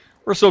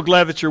We're so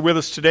glad that you're with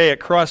us today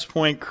at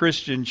Crosspoint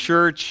Christian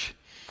Church.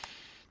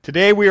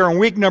 Today we are on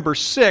week number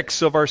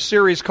 6 of our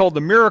series called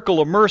The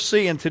Miracle of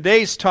Mercy, and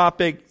today's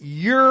topic,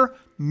 Your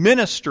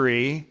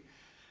Ministry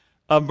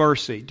of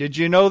Mercy. Did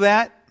you know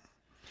that?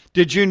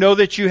 Did you know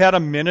that you had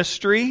a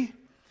ministry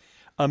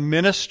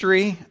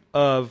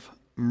of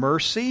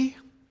mercy?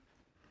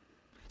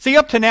 See,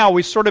 up to now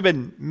we've sort of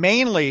been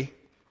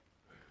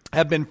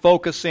have been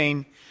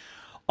focusing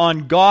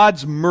on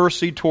God's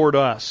mercy toward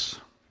us.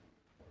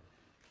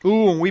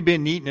 Ooh, and we've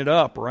been eating it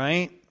up,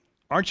 right?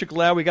 Aren't you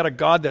glad we got a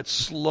God that's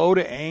slow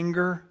to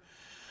anger?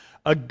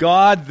 A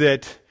God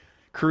that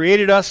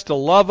created us to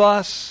love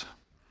us,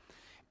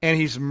 and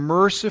He's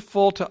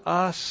merciful to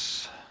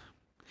us.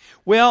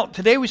 Well,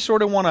 today we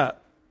sort of want to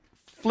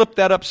flip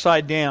that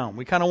upside down.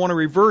 We kind of want to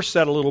reverse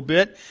that a little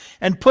bit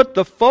and put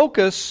the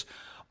focus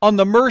on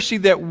the mercy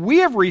that we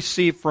have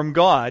received from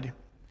God,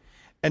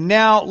 and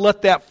now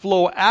let that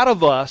flow out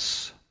of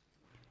us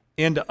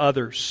into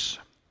others.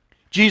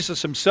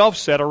 Jesus Himself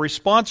said, our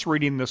response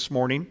reading this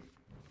morning,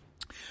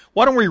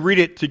 why don't we read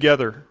it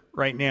together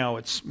right now?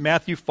 It's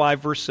Matthew 5,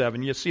 verse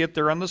 7. You see it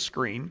there on the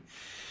screen.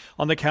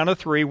 On the count of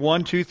 3,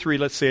 1, 2, 3,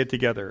 let's say it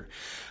together.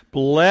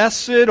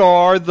 Blessed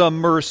are the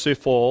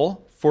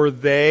merciful, for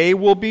they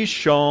will be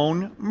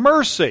shown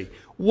mercy.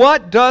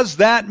 What does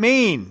that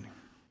mean?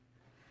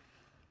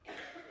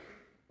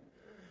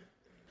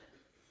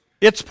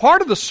 It's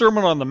part of the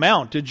Sermon on the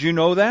Mount. Did you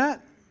know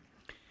that?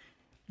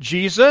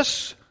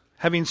 Jesus,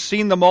 having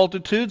seen the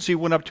multitudes, He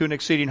went up to an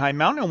exceeding high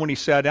mountain, and when He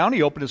sat down,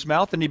 He opened His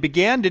mouth, and He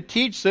began to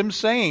teach them,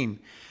 saying,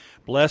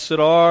 Blessed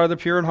are the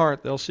pure in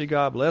heart, they'll see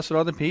God. Blessed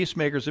are the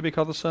peacemakers, they'll be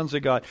called the sons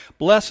of God.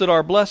 Blessed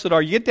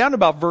are. You get down to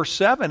about verse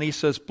 7, He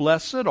says,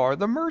 Blessed are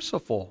the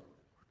merciful.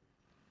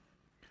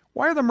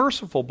 Why are the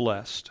merciful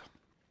blessed?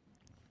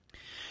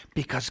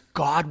 Because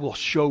God will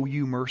show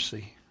you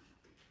mercy.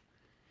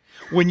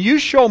 When you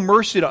show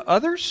mercy to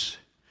others,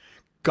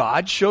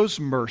 God shows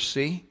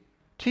mercy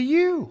to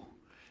you.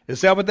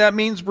 Is that what that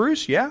means,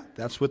 Bruce? Yeah,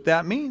 that's what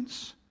that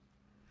means.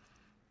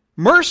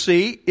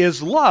 Mercy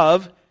is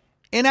love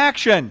in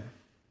action.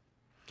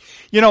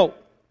 You know,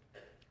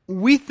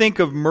 we think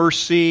of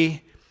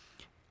mercy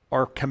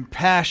or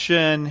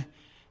compassion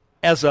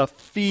as a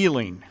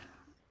feeling.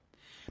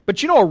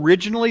 But you know,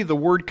 originally the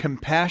word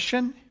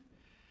compassion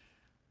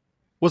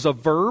was a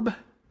verb,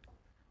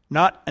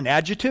 not an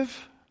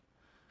adjective.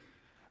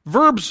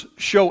 Verbs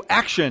show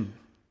action.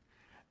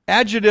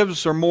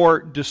 Adjectives are more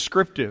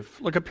descriptive.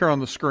 Look up here on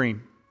the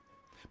screen.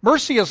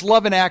 Mercy is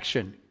love in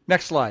action.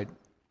 Next slide.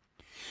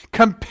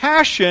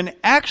 Compassion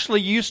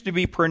actually used to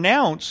be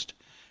pronounced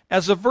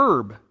as a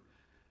verb.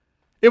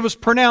 It was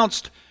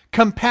pronounced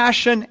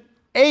compassionate.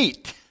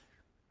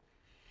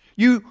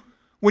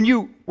 When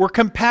you were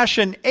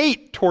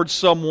compassionate towards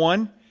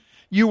someone,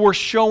 you were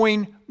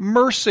showing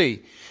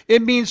mercy.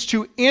 It means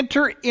to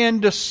enter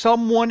into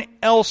someone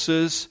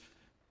else's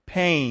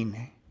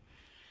pain.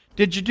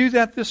 Did you do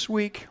that this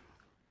week?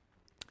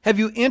 Have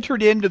you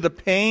entered into the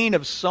pain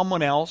of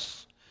someone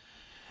else?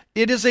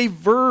 It is a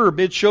verb.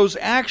 It shows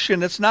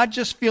action. It's not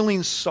just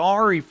feeling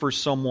sorry for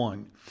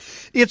someone.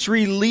 It's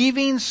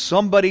relieving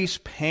somebody's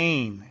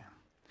pain.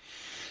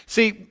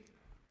 See,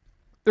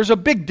 there's a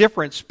big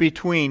difference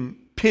between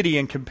pity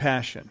and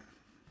compassion.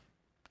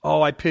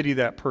 Oh, I pity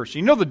that person.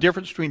 You know the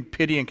difference between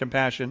pity and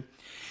compassion?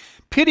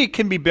 Pity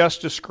can be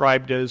best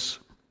described as,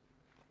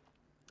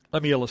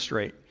 let me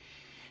illustrate.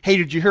 Hey,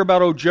 did you hear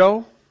about old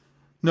Joe?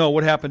 No,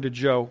 what happened to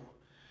Joe?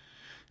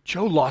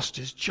 Joe lost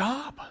his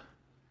job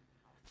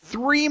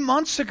 3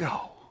 months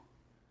ago.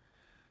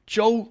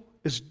 Joe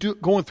is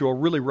going through a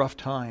really rough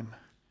time.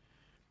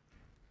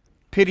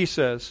 Pity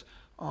says,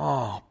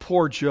 oh,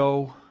 poor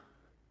Joe.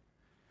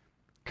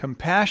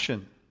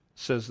 Compassion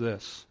says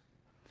this.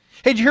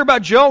 Hey, did you hear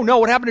about Joe? No,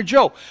 what happened to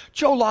Joe?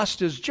 Joe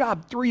lost his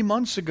job 3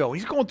 months ago.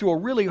 He's going through a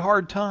really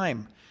hard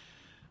time.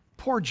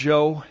 Poor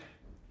Joe.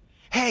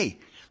 Hey,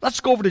 let's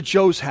go over to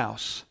Joe's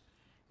house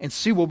and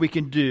see what we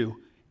can do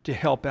to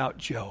help out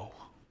Joe.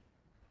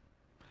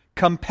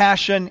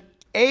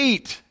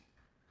 Compassionate,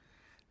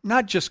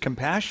 not just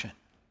compassion.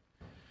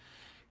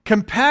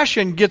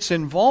 Compassion gets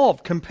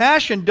involved.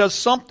 Compassion does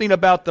something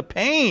about the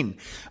pain.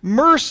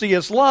 Mercy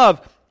is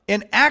love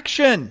in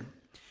action.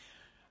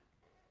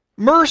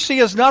 Mercy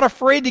is not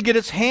afraid to get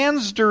its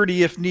hands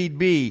dirty if need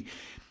be.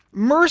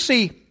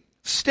 Mercy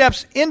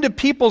steps into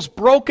people's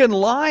broken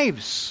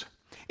lives.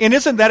 And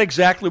isn't that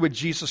exactly what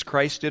Jesus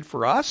Christ did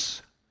for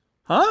us?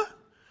 Huh?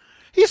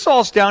 He saw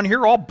us down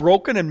here all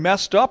broken and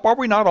messed up. Are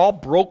we not all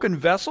broken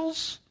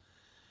vessels?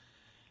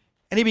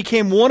 And He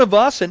became one of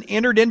us and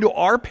entered into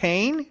our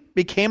pain,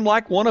 became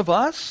like one of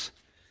us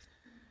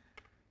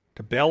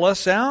to bail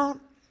us out.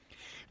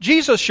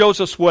 Jesus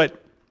shows us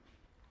what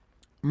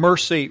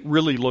mercy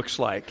really looks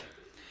like.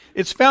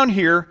 It's found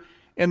here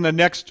in the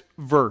next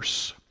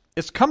verse.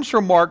 It comes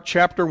from Mark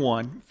chapter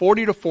 1,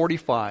 40 to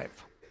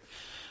 45.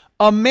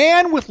 A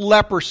man with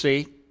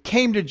leprosy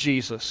came to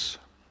Jesus.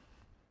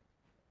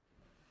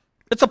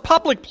 It's a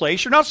public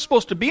place. You're not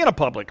supposed to be in a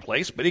public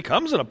place, but he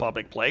comes in a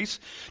public place.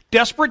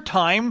 Desperate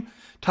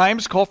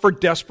times call for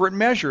desperate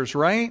measures,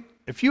 right?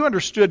 If you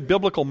understood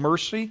biblical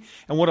mercy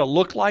and what it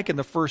looked like in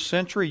the first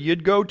century,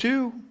 you'd go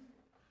too.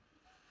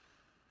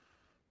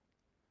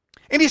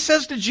 And he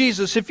says to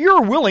Jesus, if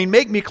you're willing,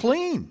 make me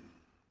clean.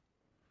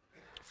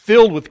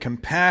 Filled with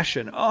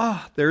compassion.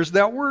 There's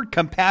that word,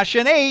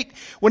 compassionate.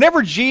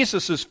 Whenever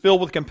Jesus is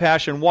filled with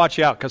compassion, watch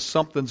out, because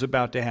something's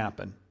about to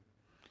happen.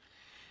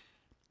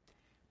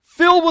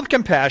 Filled with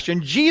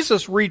compassion,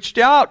 Jesus reached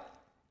out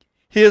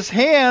his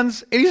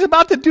hands, and he's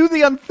about to do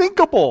the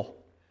unthinkable.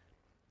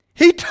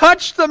 He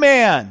touched the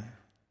man.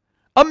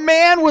 A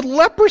man with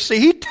leprosy.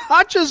 He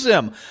touches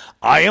him.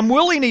 I am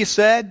willing, he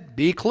said,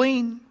 be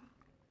clean.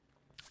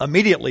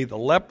 Immediately the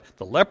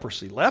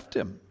leprosy left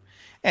him,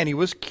 and he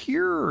was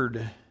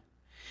cured.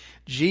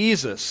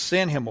 Jesus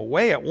sent him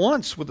away at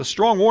once with a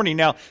strong warning.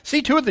 Now,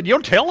 see to it that you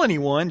don't tell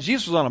anyone.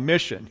 Jesus was on a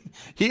mission.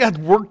 He had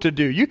work to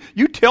do.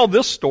 You tell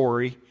this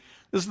story.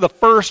 This is the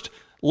first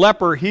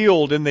leper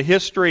healed in the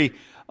history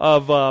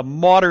of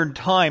modern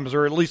times,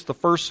 or at least the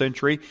first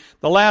century.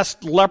 The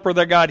last leper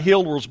that got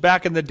healed was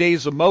back in the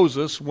days of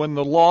Moses when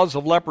the laws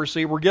of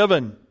leprosy were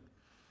given.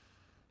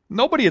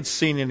 Nobody had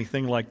seen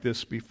anything like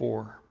this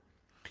before.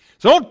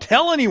 So don't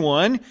tell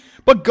anyone,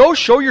 but go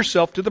show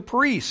yourself to the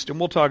priest. And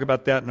we'll talk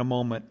about that in a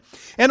moment.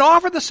 And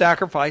offer the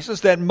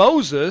sacrifices that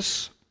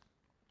Moses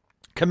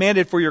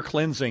commanded for your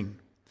cleansing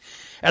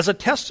as a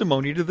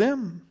testimony to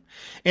them.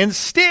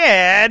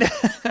 Instead,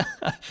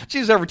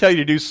 Jesus ever tell you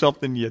to do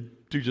something, you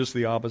do just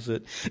the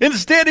opposite.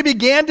 Instead, he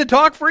began to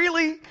talk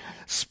freely,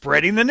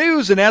 spreading the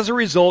news. And as a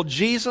result,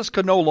 Jesus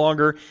could no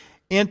longer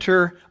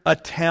enter a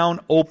town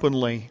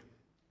openly,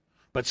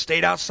 but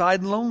stayed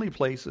outside in lonely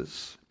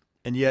places.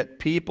 And yet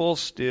people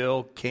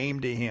still came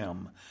to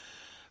him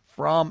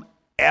from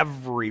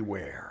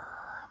everywhere.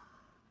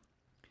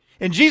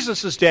 In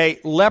Jesus' day,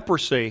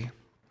 leprosy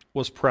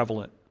was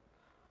prevalent.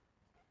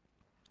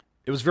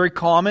 It was very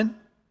common.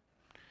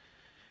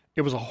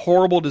 It was a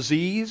horrible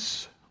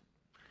disease.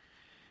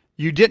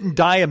 You didn't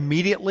die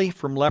immediately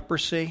from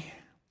leprosy.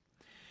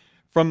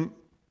 From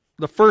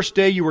the first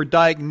day you were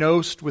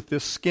diagnosed with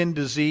this skin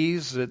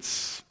disease, it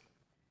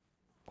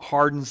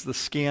hardens the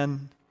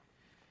skin,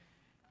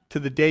 to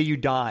the day you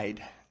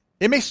died.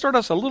 It may start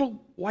as a little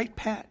white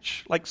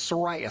patch, like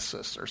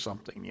psoriasis or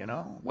something, you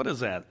know. What is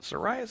that?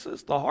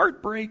 Psoriasis? The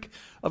heartbreak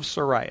of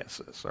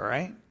psoriasis, all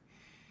right?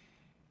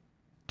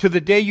 To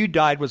the day you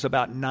died was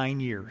about 9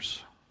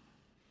 years.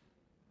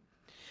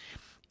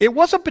 It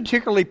wasn't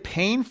particularly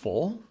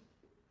painful.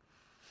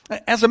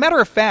 As a matter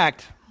of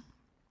fact,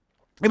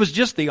 it was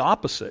just the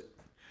opposite.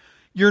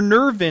 Your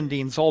nerve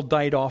endings all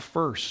died off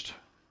first.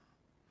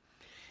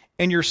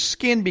 And your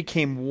skin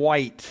became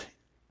white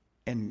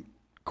and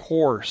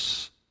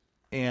coarse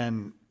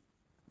and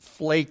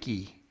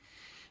flaky.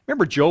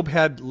 Remember Job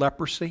had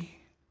leprosy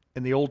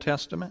in the Old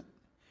Testament?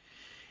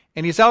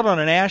 And he's out on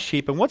an ash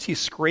heap, and what's he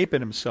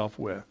scraping himself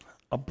with?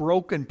 A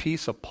broken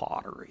piece of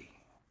pottery.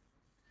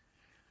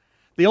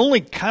 The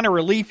only kind of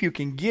relief you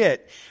can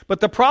get. But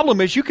the problem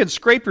is you can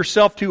scrape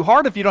yourself too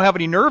hard if you don't have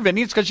any nerve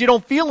endings because you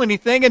don't feel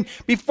anything, and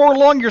before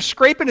long you're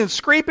scraping,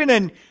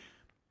 and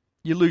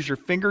you lose your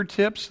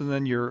fingertips, and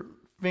then your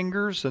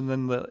fingers, and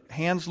then the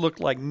hands look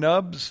like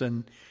nubs,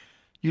 and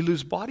you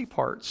lose body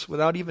parts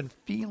without even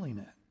feeling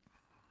it.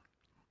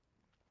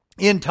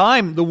 In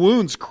time, the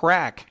wounds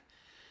crack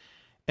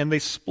and they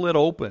split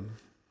open.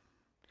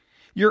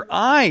 Your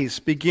eyes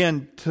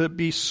begin to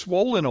be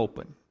swollen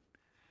open.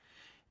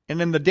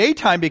 And in the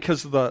daytime,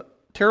 because of the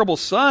terrible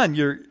sun,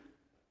 you're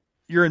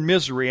in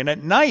misery. And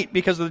at night,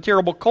 because of the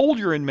terrible cold,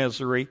 you're in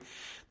misery.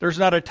 There's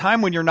not a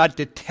time when you're not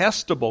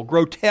detestable,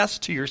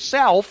 grotesque to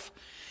yourself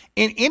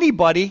and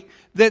anybody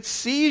that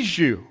sees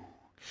you.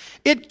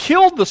 It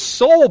killed the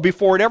soul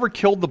before it ever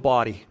killed the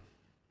body.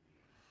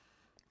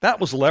 That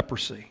was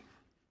leprosy.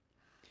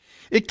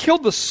 It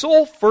killed the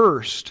soul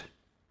first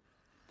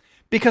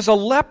because a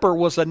leper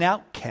was an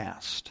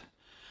outcast.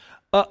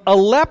 A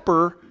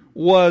leper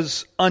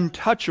was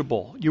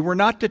untouchable. You were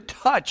not to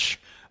touch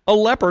a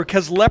leper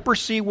because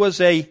leprosy was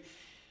an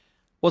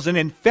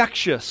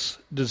infectious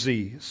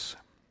disease.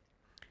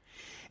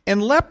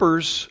 And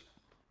lepers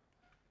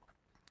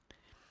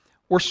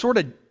were sort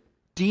of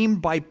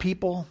deemed by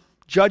people,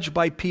 judged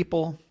by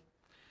people,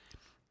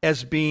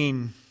 as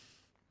being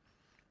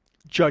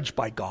judged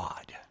by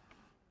God.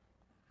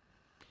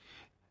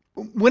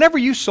 Whenever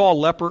you saw a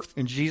leper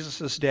in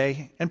Jesus'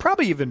 day, and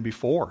probably even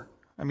before,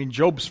 I mean,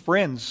 Job's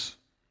friends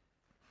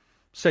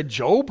said,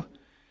 Job,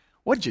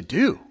 what did you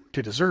do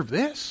to deserve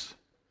this?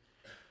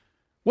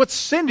 What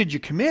sin did you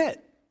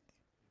commit?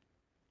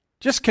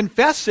 Just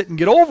confess it and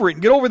get over it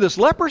and get over this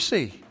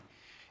leprosy.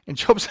 And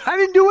Job said, I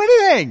didn't do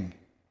anything.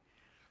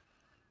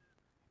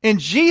 In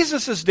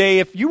Jesus' day,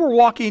 if you were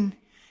walking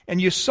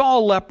and you saw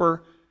a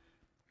leper,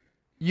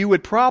 you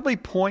would probably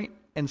point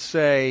and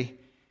say,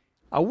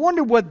 I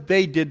wonder what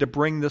they did to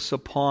bring this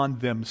upon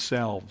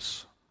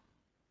themselves.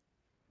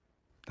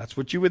 That's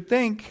what you would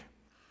think.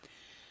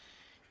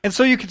 And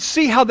so you can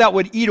see how that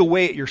would eat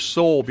away at your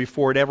soul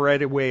before it ever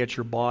ate away at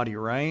your body,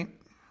 right?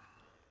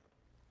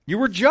 You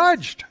were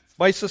judged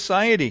by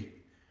society.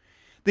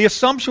 The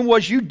assumption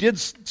was you did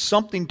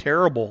something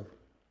terrible.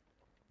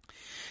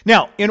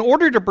 Now, in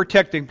order to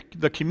protect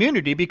the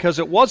community, because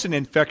it was an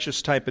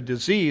infectious type of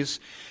disease,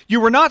 you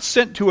were not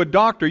sent to a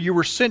doctor, you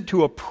were sent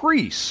to a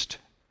priest.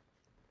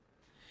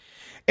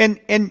 And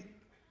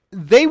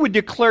they would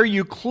declare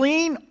you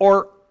clean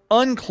or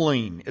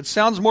unclean. It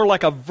sounds more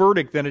like a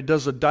verdict than it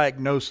does a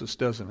diagnosis,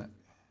 doesn't it?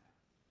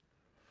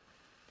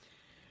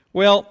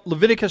 Well,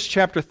 Leviticus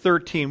chapter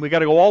 13, we got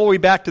to go all the way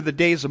back to the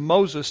days of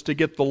Moses to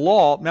get the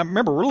law. Now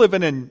remember, we're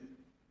living in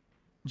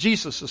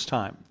Jesus'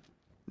 time,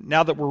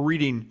 now that we're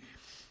reading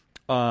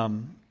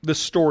this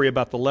story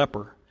about the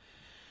leper.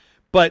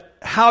 But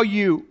how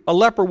a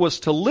leper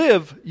was to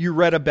live, you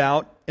read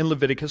about in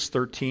Leviticus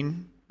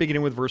 13,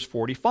 beginning with verse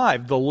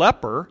 45. The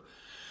leper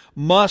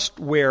must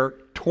wear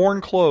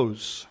torn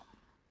clothes.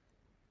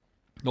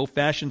 No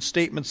fashion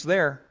statements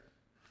there.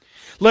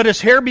 Let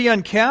his hair be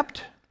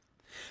unkempt.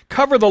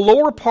 Cover the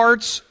lower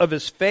parts of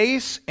his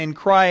face and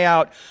cry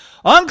out,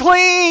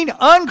 unclean,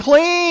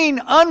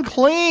 unclean,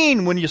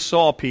 unclean, when you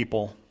saw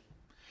people.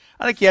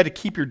 I think you had to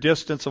keep your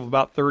distance of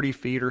about 30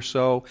 feet or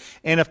so.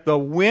 And if the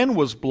wind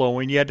was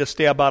blowing, you had to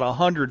stay about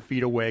 100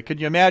 feet away. Could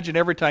you imagine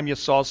every time you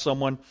saw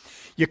someone,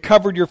 you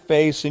covered your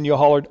face and you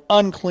hollered,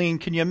 unclean?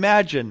 Can you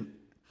imagine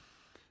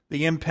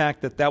the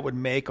impact that would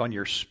make on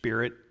your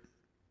spirit,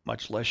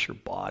 much less your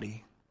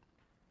body?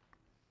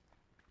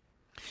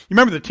 You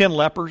remember the 10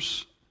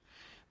 lepers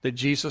that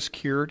Jesus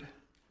cured?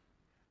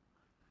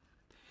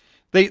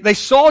 They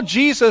saw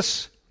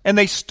Jesus and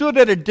they stood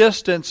at a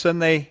distance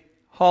and they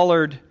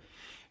hollered,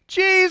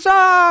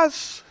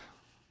 Jesus,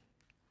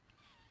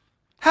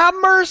 have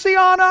mercy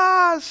on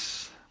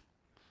us.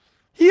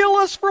 Heal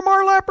us from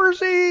our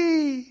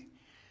leprosy.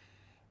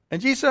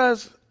 And Jesus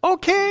says,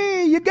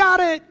 okay, you got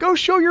it. Go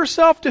show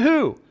yourself to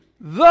who?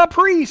 The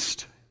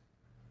priest.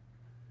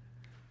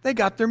 They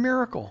got their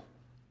miracle.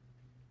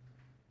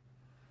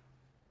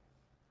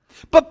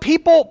 But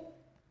people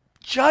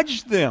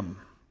judged them.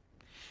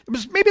 It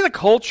was maybe the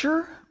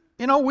culture.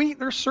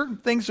 There's certain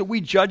things that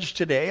we judge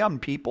today on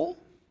people.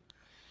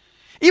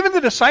 Even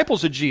the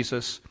disciples of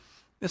Jesus,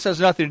 this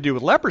has nothing to do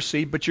with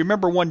leprosy, but you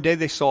remember one day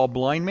they saw a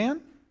blind man?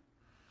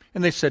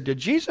 And they said to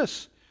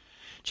Jesus,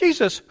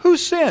 who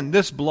sinned,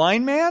 this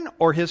blind man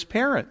or his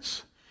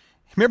parents?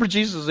 Remember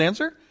Jesus'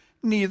 answer?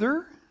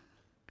 Neither.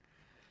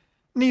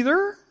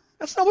 Neither.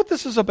 That's not what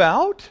this is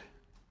about.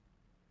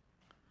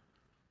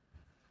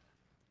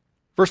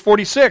 Verse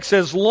 46,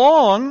 as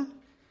long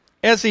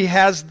as he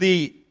has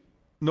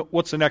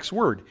what's the next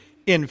word?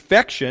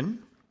 Infection,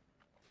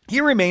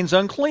 he remains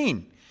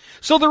unclean.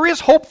 So there is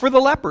hope for the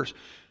lepers.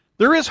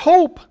 There is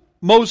hope,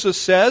 Moses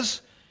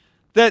says,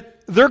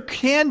 that there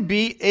can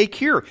be a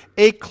cure,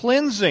 a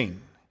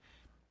cleansing.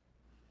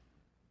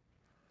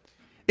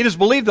 It is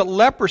believed that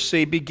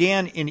leprosy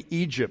began in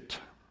Egypt.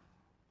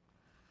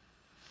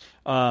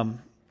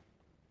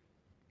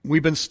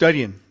 We've been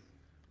studying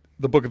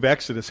the book of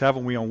Exodus,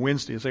 haven't we, on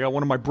Wednesdays? I got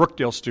one of my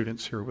Brookdale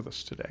students here with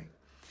us today.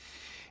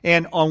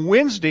 And on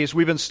Wednesdays,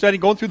 we've been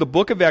going through the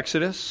book of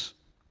Exodus,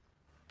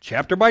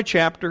 chapter by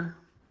chapter,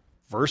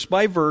 verse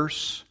by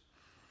verse.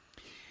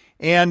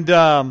 And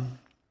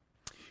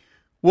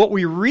what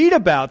we read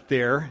about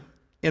there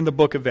in the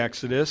book of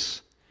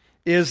Exodus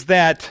is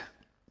that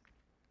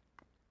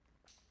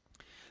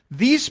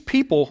these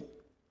people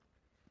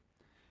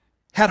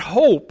had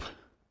hope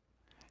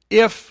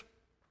if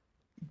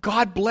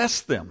God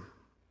blessed them,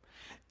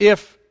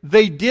 if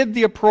they did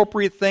the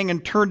appropriate thing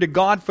and turned to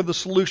God for the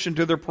solution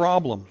to their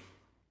problem.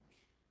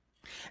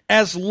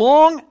 As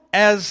long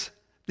as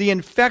the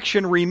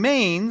infection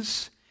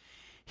remains,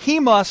 he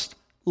must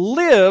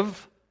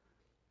live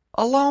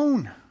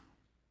alone.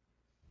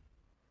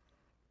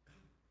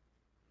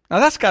 Now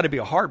that's got to be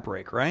a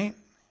heartbreak, right?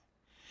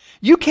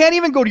 You can't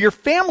even go to your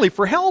family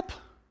for help.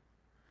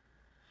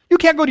 You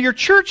can't go to your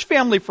church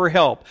family for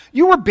help.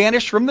 You were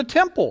banished from the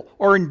temple,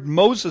 or in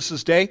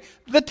Moses' day,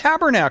 the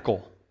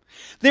tabernacle.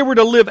 They were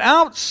to live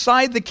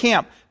outside the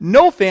camp.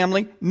 No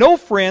family, no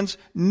friends,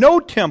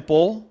 no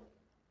temple.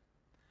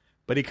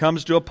 But he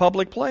comes to a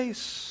public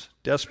place.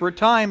 Desperate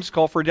times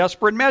call for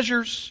desperate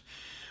measures.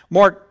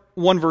 Mark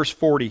 1 verse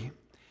 40.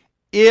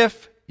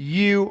 If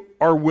you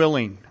are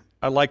willing.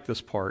 I like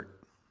this part.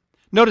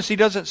 Notice he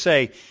doesn't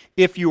say,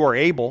 if you are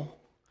able.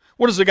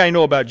 What does the guy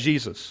know about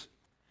Jesus?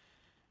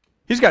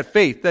 He's got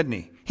faith, doesn't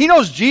he? He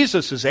knows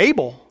Jesus is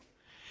able.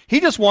 He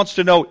just wants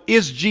to know,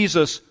 is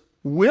Jesus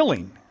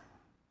willing?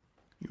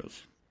 He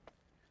goes,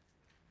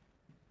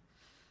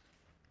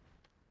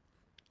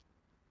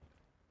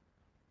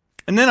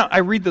 and then I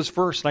read this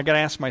verse and I got to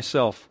ask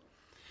myself,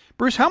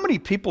 Bruce, how many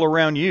people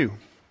around you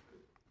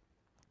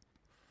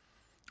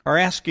are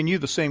asking you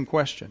the same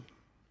question?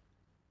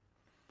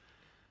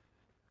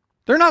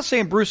 They're not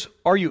saying, Bruce,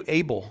 are you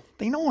able?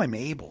 They know I'm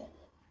able.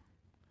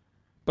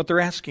 But they're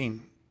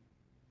asking,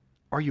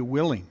 are you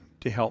willing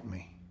to help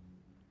me?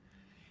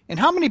 And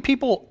how many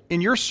people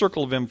in your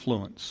circle of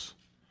influence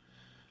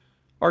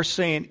are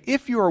saying,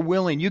 if you are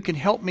willing, you can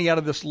help me out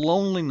of this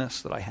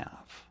loneliness that I have.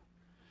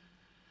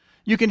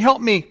 You can help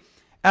me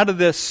out of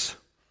this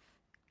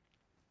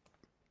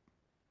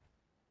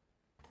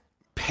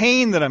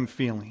pain that I'm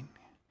feeling.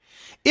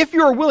 If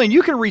you are willing,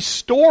 you can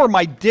restore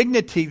my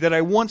dignity that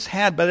I once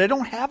had, but I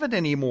don't have it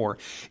anymore.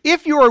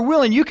 If you are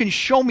willing, you can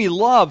show me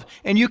love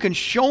and you can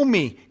show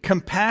me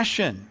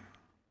compassion.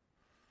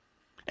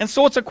 And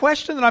so it's a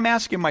question that I'm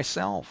asking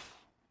myself.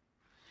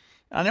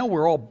 I know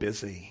we're all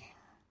busy.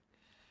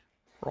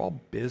 We're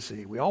all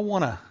busy. We all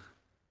want to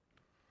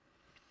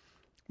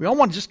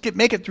just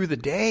make it through the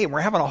day, and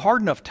we're having a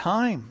hard enough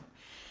time.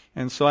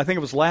 And so I think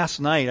it was last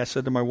night, I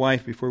said to my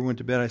wife before we went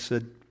to bed, I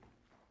said,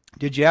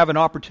 did you have an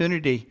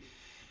opportunity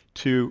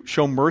to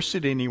show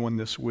mercy to anyone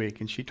this week?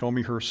 And she told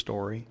me her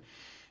story.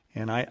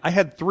 And I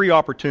had 3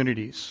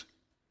 opportunities.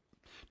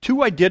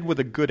 2 I did with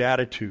a good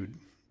attitude.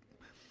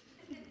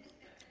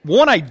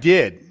 1 I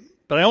did,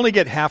 but I only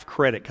get half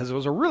credit because it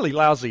was a really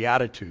lousy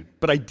attitude.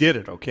 But I did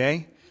it,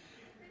 okay?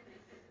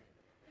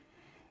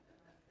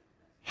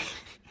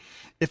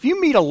 If you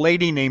meet a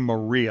lady named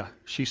Maria,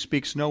 she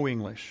speaks no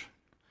English.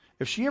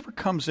 If she ever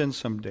comes in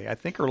someday, I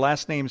think her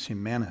last name's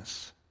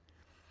Jimenez,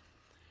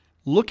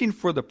 looking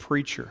for the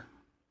preacher,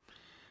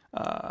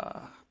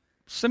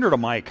 send her to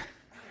Mike.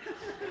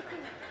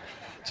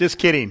 Just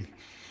kidding.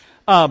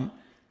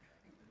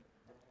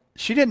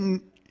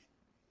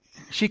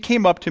 She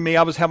came up to me.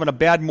 I was having a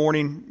bad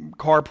morning,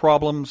 car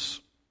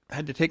problems. I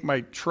had to take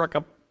my truck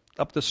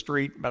up the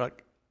street about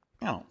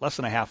less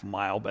than a half a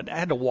mile, but I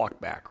had to walk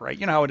back, right?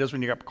 You know how it is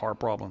when you got car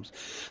problems.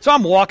 So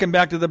I'm walking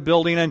back to the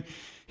building, and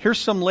here's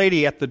some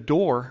lady at the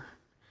door,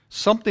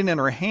 something in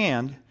her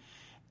hand,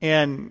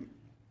 and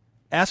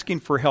asking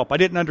for help. I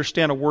didn't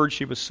understand a word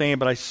she was saying,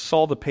 but I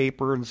saw the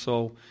paper, and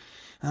so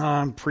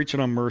I'm preaching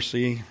on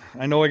mercy.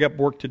 I know I got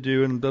work to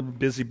do, and I'm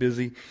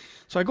busy.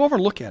 So I go over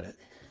and look at it.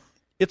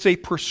 It's a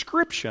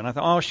prescription. I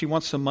thought, she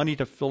wants some money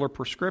to fill her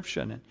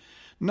prescription. And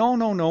no.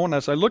 And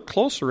as I looked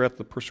closer at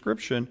the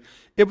prescription,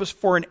 it was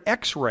for an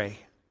x-ray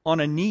on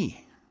a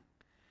knee.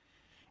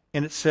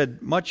 And it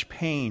said, much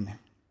pain.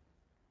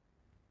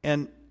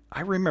 And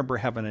I remember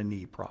having a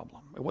knee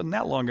problem. It wasn't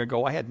that long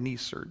ago. I had knee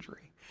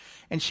surgery.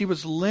 And she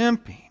was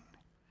limping.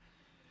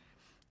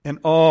 And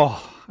I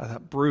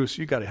thought, Bruce,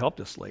 you got to help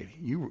this lady.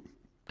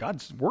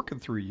 God's working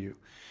through you.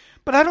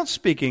 But I don't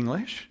speak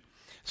English.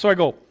 So I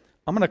go,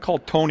 I'm going to call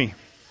Tony.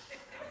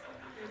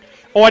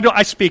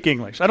 I speak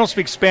English. I don't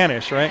speak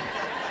Spanish, right?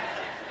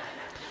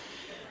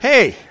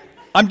 Hey,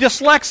 I'm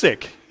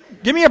dyslexic.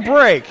 Give me a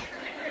break.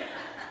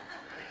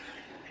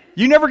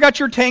 You never got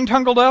your tang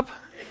tangled up?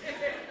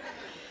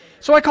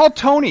 So I called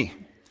Tony,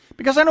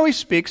 because I know he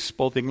speaks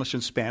both English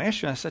and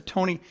Spanish. And I said,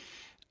 Tony,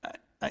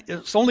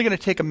 it's only going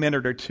to take a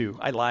minute or 2.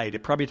 I lied.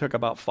 It probably took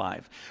about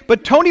 5.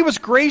 But Tony was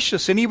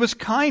gracious, and he was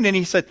kind, and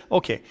he said,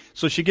 okay.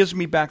 So she gives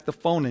me back the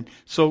phone, and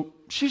so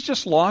she's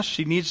just lost.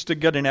 She needs to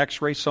get an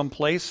x-ray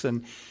someplace,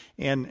 and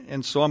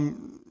so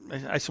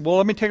I said, well,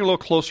 let me take a little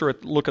closer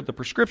look at the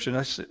prescription.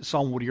 I said, it's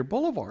on Whittier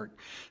Boulevard.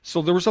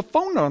 So there was a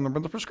phone number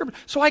on the prescription.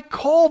 So I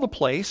call the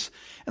place,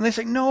 and they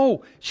say,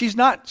 no, she's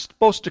not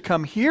supposed to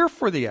come here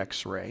for the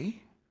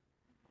x-ray.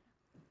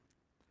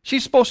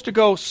 She's supposed to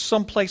go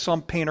someplace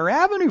on Painter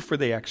Avenue for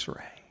the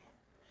x-ray.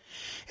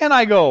 And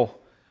I go,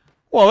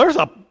 well, there's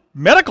a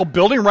medical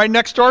building right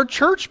next to our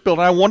church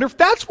building. I wonder if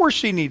that's where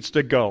she needs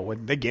to go.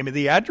 And they gave me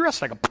the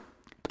address. I go,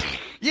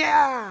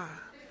 yeah.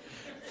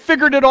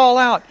 Figured it all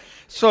out.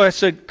 So I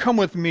said, come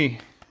with me.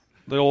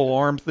 The old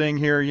arm thing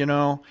here,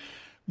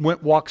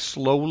 walked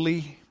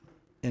slowly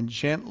and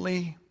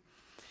gently.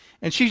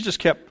 And she just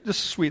kept, this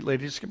sweet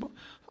lady just kept,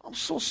 I'm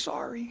so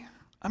sorry.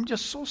 I'm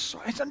just so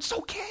sorry. I said, it's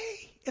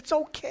okay. It's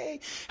okay.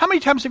 How many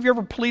times have you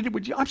ever pleaded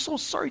with you? I'm so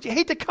sorry. I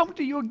hate to come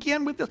to you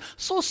again with this.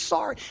 So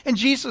sorry. And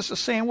Jesus is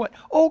saying what?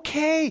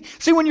 Okay.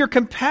 See, when you're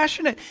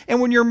compassionate and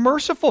when you're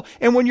merciful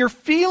and when you're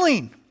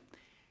feeling.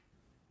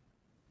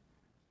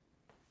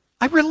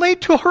 I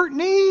relate to a hurt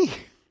knee.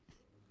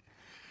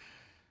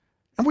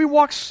 And we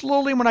walked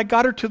slowly. When I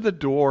got her to the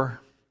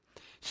door,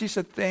 she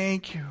said,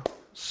 thank you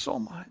so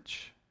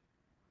much.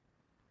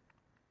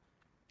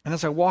 And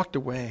as I walked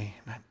away,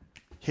 and it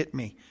hit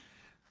me,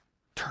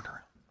 turn around.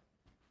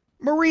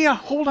 Maria,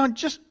 hold on,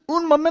 just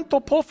un momento,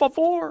 por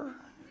favor.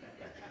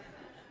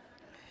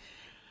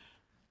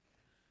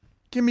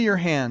 Give me your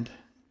hand,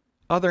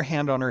 other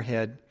hand on her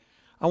head.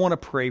 I want to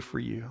pray for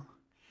you.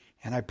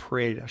 And I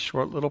prayed a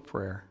short little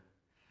prayer.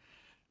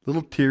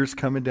 Little tears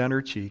coming down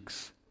her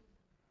cheeks.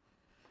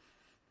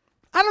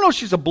 I don't know if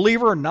she's a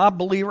believer or not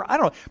believer. I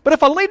don't know. But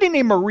if a lady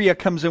named Maria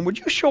comes in, would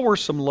you show her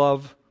some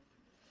love?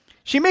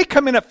 She may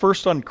come in at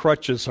first on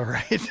crutches, all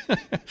right?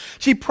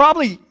 She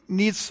probably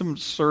needs some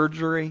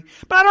surgery.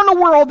 But I don't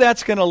know where all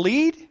that's going to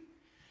lead.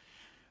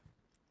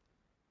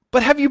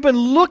 But have you been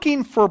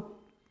looking for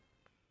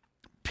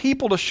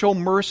people to show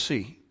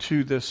mercy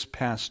to this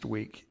past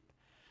week?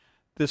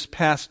 This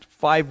past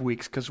 5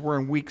 weeks, because we're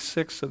in week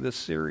 6 of this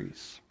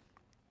series.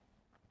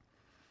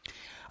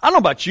 I don't know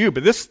about you,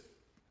 but this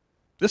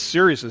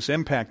series is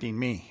impacting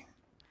me.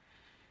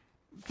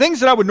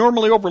 Things that I would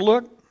normally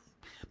overlook,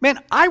 Man,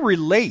 I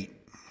relate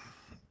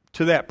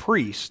to that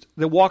priest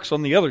that walks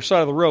on the other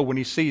side of the road when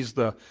he sees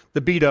the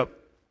beat up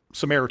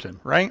Samaritan,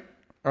 right?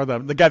 Or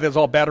the guy that's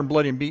all battered and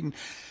bloody and beaten.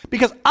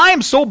 Because I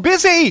am so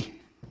busy.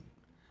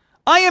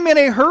 I am in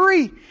a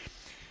hurry.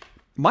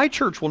 My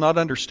church will not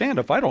understand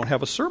if I don't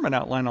have a sermon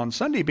outline on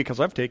Sunday because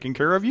I've taken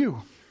care of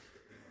you.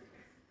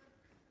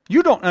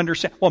 You don't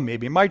understand. Well,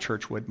 maybe my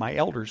church would. My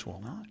elders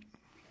will not.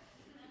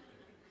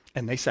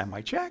 And they send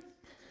my check.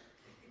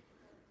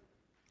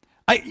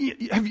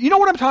 You know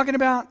what I'm talking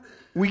about?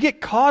 We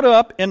get caught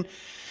up. And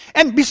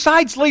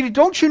besides, lady,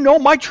 don't you know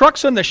my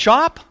truck's in the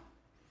shop?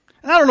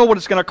 And I don't know what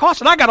it's going to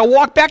cost. And I got to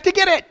walk back to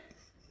get it.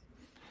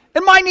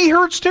 And my knee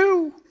hurts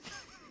too.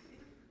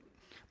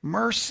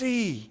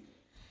 Mercy.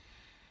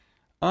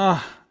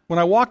 When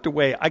I walked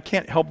away, I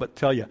can't help but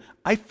tell you,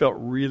 I felt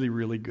really,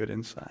 really good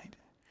inside.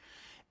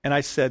 And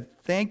I said,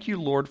 thank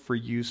you, Lord, for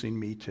using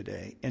me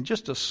today in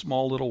just a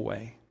small little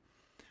way.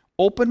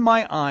 Open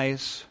my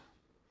eyes,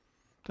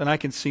 then I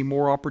can see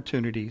more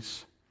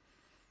opportunities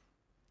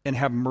and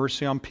have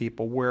mercy on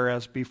people,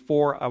 whereas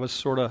before I was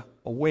sort of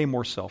way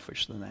more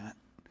selfish than that.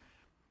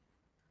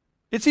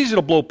 It's easy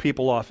to blow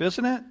people off,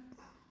 isn't it?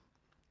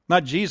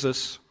 Not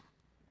Jesus.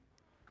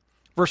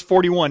 Verse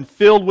 41,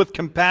 filled with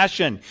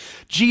compassion,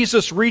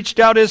 Jesus reached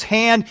out his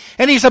hand,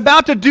 and he's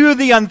about to do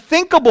the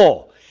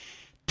unthinkable.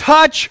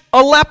 Touch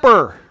a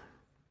leper.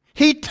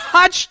 He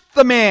touched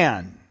the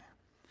man.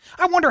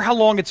 I wonder how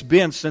long it's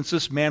been since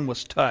this man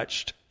was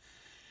touched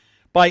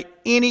by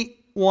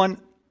anyone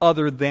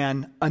other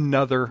than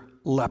another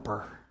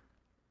leper.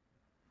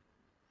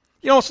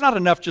 You know, it's not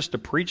enough just to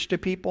preach to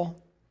people.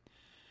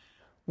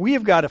 We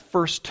have got to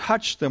first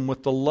touch them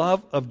with the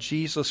love of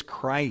Jesus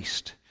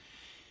Christ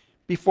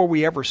before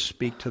we ever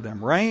speak to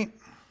them, right?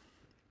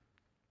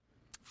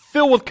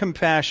 Filled with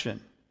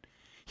compassion,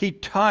 he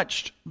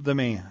touched the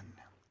man.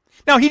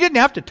 Now, he didn't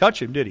have to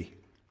touch him, did he?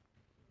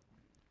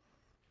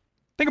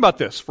 Think about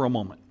this for a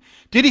moment.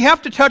 Did he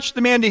have to touch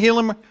the man to heal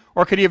him,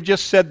 or could he have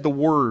just said the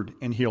word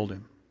and healed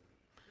him?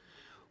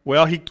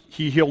 Well, he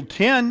healed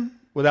 10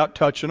 without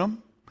touching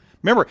them.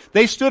 Remember,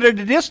 they stood at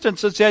a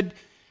distance and said,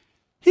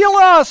 heal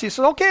us. He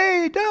said,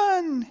 okay,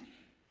 done.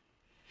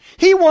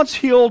 He once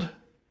healed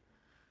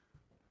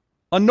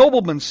a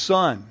nobleman's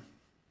son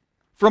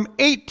from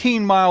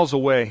 18 miles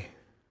away.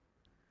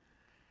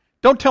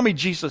 Don't tell me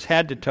Jesus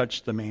had to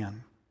touch the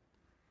man.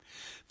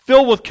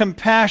 Filled with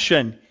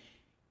compassion,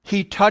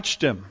 he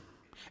touched him.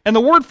 And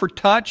the word for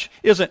touch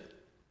isn't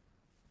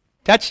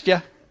touched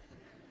you.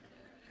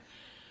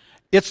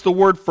 It's the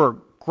word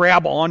for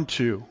grab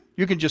onto.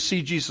 You can just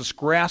see Jesus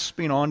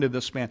grasping onto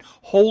this man,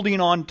 holding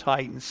on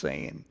tight and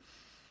saying,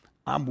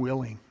 I'm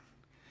willing.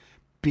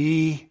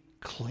 Be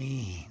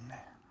clean.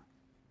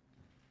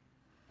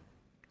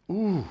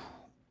 Ooh.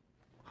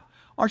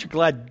 Aren't you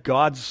glad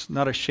God's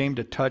not ashamed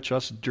to touch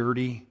us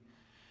dirty,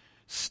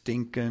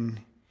 stinking,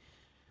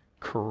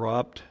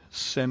 corrupt,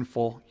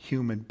 sinful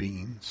human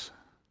beings?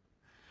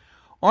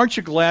 Aren't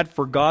you glad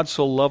for God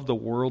so loved the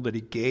world that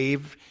he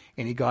gave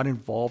and he got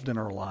involved in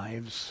our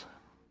lives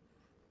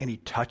and he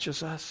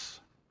touches us?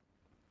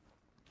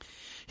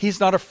 He's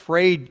not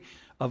afraid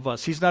of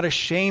us. He's not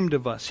ashamed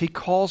of us. He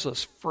calls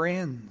us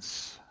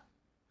friends.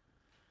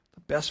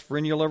 The best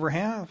friend you'll ever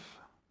have.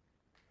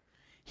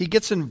 He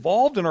gets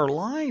involved in our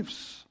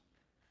lives.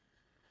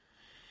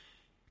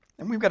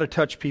 And we've got to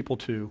touch people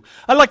too.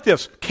 I like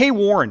this. Kay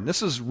Warren,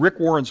 this is Rick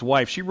Warren's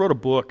wife. She wrote a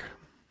book.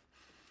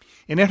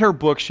 And in her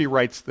book, she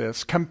writes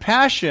this.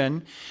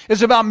 Compassion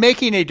is about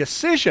making a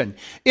decision.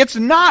 It's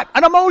not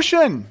an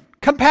emotion.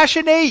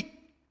 Compassionate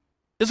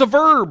is a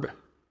verb.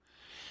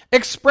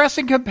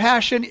 Expressing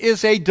compassion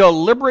is a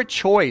deliberate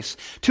choice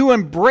to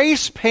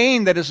embrace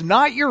pain that is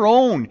not your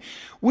own.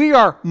 We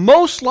are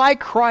most like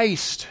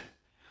Christ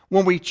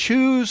when we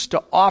choose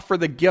to offer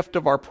the gift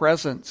of our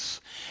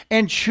presence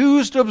and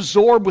choose to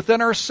absorb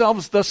within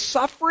ourselves the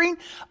suffering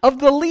of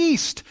the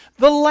least,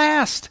 the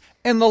last,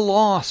 and the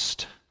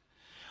lost.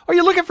 Are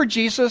you looking for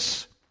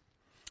Jesus?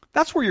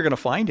 That's where you're going to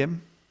find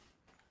him.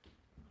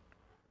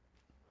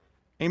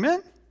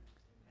 Amen?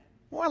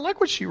 Well, I like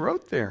what she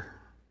wrote there.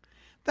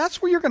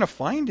 That's where you're going to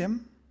find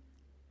him.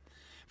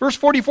 Verse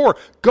 44,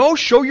 go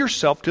show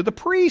yourself to the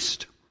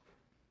priest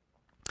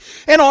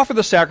and offer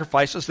the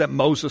sacrifices that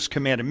Moses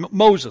commanded.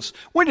 Moses,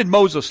 when did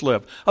Moses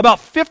live? About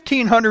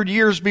 1,500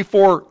 years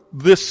before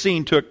this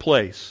scene took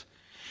place.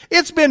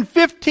 It's been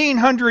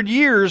 1,500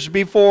 years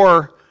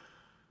before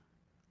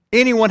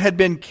anyone had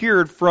been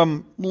cured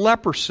from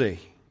leprosy.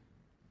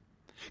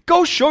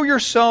 Go show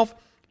yourself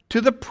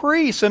to the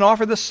priests and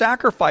offer the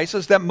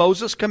sacrifices that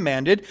Moses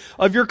commanded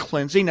of your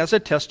cleansing as a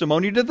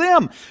testimony to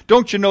them.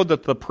 Don't you know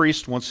that the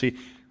priest wants to see,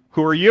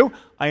 who are you?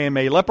 I am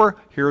a leper.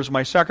 Here is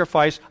my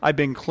sacrifice. I've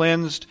been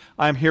cleansed.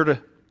 I'm here to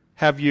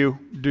have you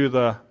do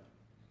the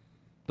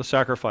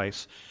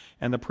sacrifice.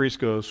 And the priest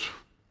goes,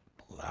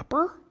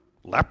 leper?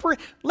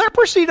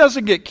 Leprosy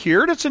doesn't get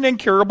cured. It's an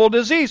incurable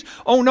disease.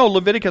 Oh no,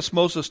 Leviticus,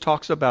 Moses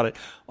talks about it.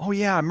 Oh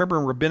yeah, I remember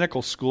in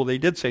rabbinical school they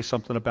did say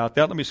something about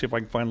that. Let me see if I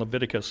can find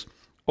Leviticus.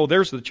 Oh,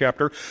 there's the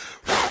chapter.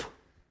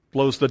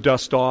 Blows the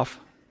dust off.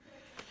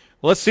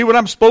 let's see what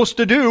I'm supposed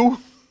to do.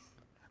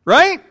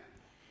 Right?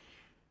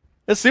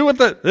 Let's see what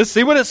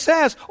it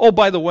says. Oh,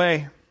 by the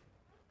way,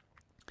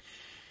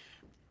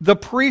 the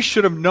priest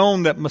should have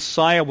known that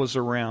Messiah was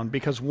around,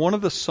 because one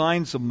of the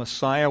signs of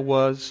Messiah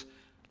was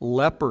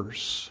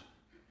lepers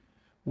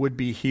would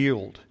be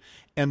healed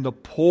and the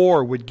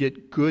poor would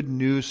get good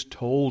news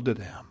told to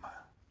them.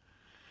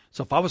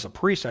 So if I was a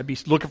priest, I'd be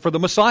looking for the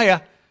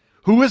Messiah.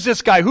 Who is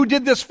this guy? Who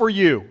did this for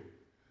you?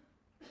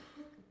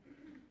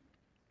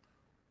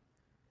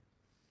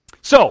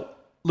 So,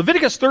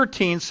 Leviticus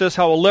 13 says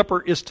how a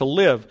leper is to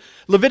live.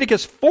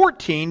 Leviticus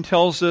 14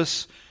 tells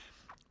us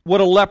what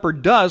a leper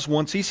does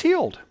once he's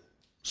healed.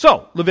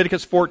 So,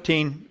 Leviticus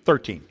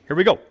 14:13. Here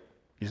we go.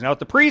 He's now at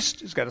the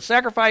priest. He's got a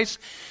sacrifice.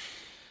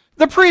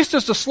 The priest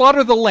is to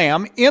slaughter the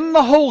lamb in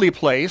the holy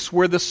place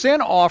where the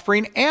sin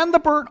offering and the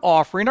burnt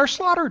offering are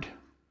slaughtered.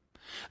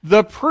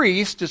 The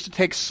priest is to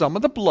take some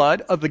of the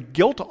blood of the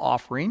guilt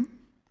offering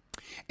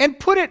and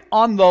put it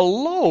on the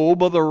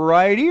lobe of the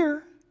right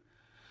ear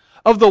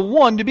of the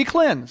one to be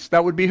cleansed.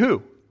 That would be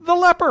who? The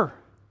leper.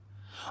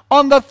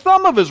 On the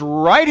thumb of his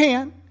right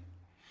hand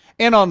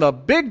and on the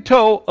big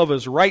toe of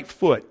his right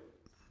foot.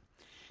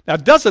 Now,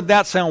 doesn't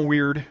that sound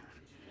weird?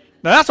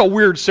 Now, that's a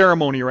weird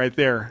ceremony right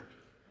there.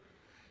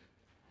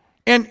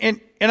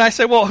 And I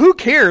say, well, who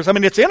cares? I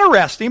mean, it's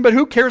interesting, but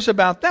who cares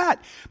about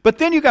that? But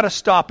then you got to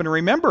stop and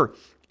remember,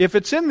 if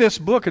it's in this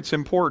book, it's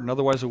important.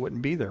 Otherwise, it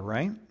wouldn't be there,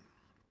 right?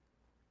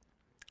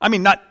 I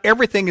mean, not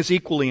everything is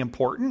equally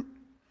important.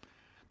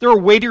 There are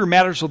weightier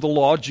matters of the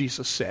law,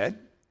 Jesus said.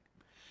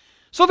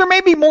 So there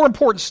may be more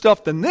important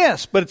stuff than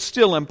this, but it's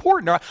still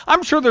important.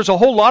 I'm sure there's a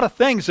whole lot of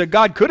things that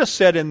God could have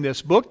said in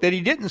this book that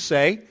he didn't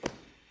say.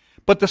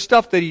 But the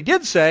stuff that he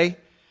did say,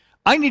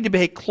 I need to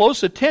pay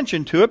close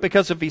attention to it,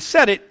 because if he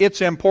said it, it's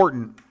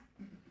important.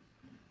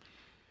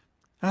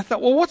 And I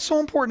thought, well, what's so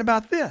important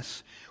about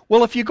this?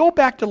 Well, if you go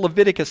back to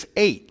Leviticus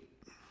 8,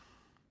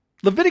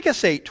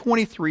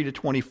 23 to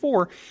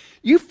 24,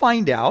 you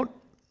find out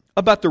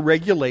about the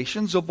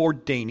regulations of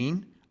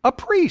ordaining a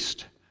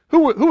priest. Who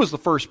was the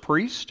first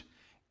priest?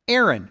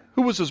 Aaron.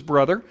 Who was his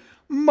brother?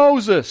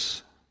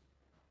 Moses.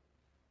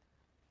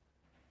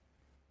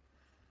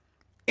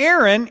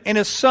 Aaron and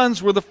his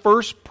sons were the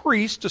first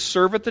priests to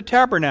serve at the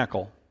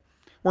tabernacle.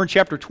 We're in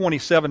chapter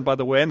 27, by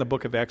the way, in the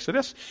book of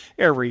Exodus.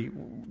 Every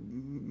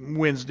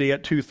Wednesday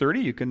at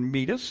 2:30, you can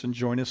meet us and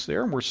join us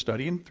there, and we're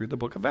studying through the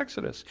book of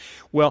Exodus.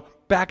 Well,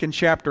 back in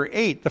chapter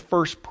 8, the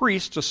first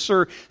priest to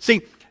serve...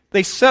 See,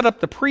 they set up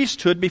the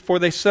priesthood before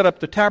they set up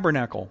the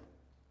tabernacle.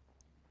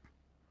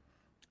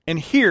 And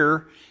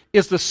here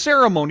is the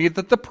ceremony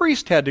that the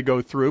priest had to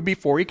go through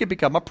before he could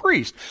become a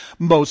priest.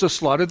 Moses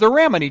slaughtered the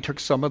ram, and he took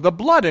some of the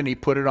blood and he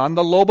put it on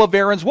the lobe of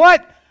Aaron's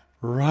what?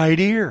 Right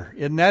ear.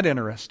 Isn't that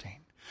interesting?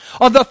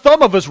 On the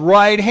thumb of his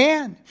right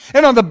hand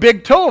and on the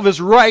big toe of his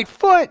right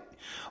foot.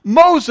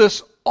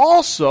 Moses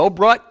also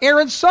brought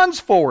Aaron's sons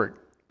forward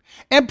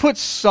and put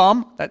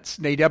some, that's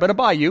Nadab and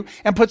Abihu,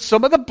 and put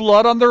some of the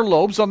blood on their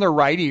lobes, on their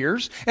right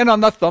ears, and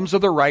on the thumbs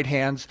of their right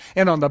hands,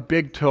 and on the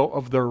big toe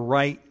of their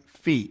right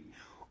feet.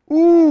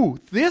 Ooh,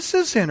 this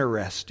is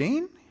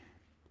interesting.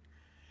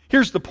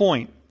 Here's the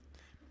point.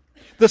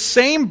 The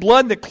same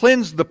blood that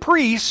cleansed the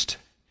priest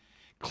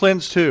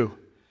cleansed who?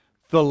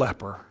 The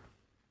leper.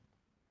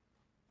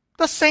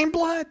 The same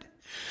blood.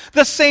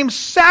 The same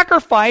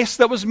sacrifice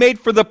that was made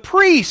for the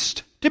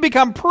priest to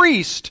become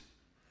priest,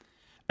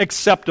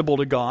 acceptable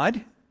to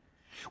God,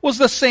 was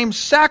the same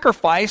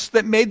sacrifice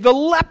that made the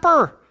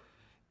leper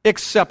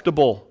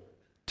acceptable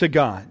to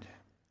God.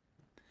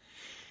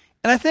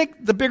 And I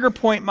think the bigger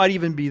point might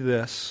even be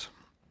this.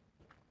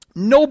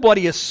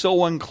 Nobody is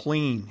so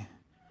unclean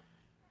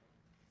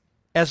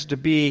as to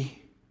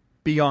be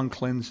beyond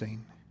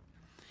cleansing.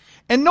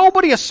 And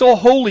nobody is so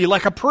holy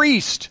like a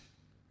priest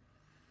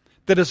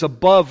that is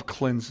above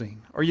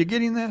cleansing. Are you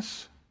getting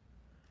this?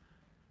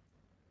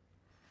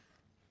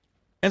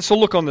 And so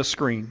look on the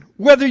screen.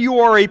 Whether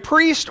you are a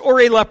priest or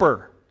a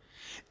leper,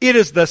 it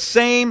is the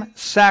same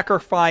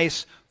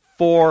sacrifice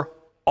for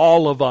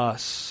all of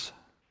us.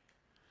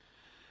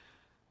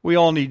 We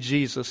all need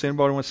Jesus.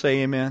 Anybody want to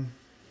say amen?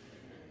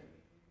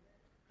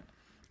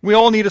 We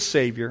all need a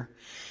Savior.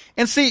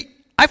 And see,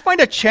 I find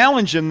a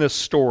challenge in this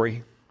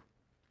story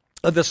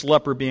of this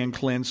leper being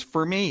cleansed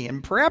for me,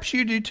 and perhaps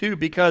you do too,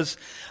 because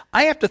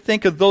I have to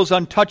think of those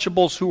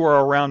untouchables who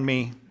are around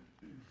me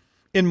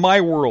in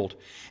my world.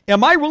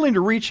 Am I willing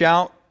to reach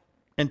out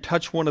and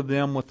touch one of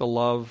them with the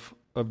love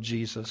of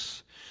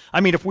Jesus? I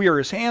mean, if we are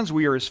his hands,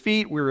 we are his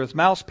feet, we are his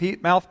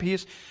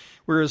mouthpiece,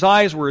 we're his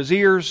eyes, we're his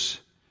ears.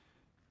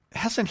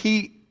 Hasn't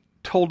he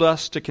told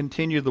us to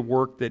continue the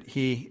work that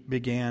he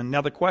began?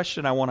 Now, the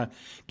question I want to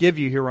give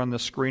you here on the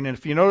screen, and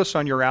if you notice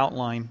on your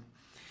outline,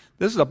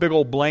 this is a big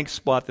old blank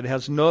spot that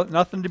has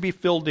nothing to be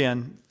filled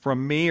in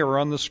from me or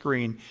on the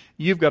screen.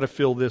 You've got to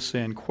fill this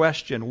in.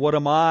 Question, what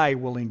am I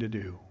willing to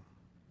do?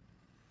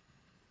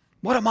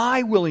 What am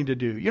I willing to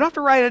do? You don't have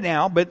to write it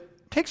now,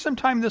 but take some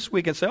time this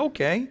week and say,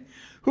 okay,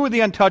 who are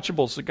the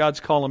untouchables that God's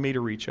calling me to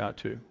reach out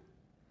to?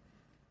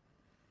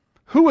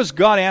 Who is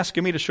God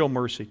asking me to show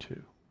mercy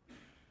to?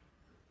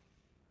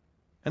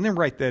 And then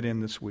write that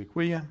in this week,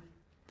 will you?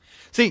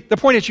 See, the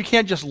point is you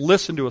can't just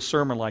listen to a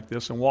sermon like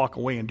this and walk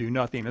away and do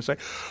nothing and say,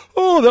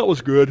 oh, that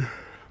was good.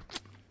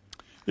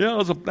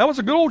 Yeah, that was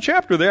a good old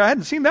chapter there. I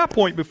hadn't seen that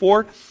point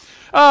before.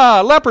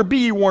 Leper, be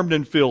ye warmed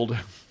and filled.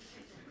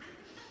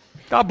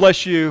 God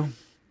bless you.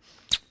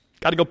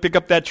 Got to go pick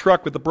up that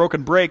truck with the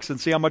broken brakes and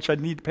see how much I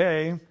need to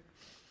pay.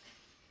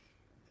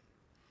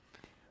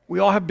 We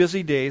all have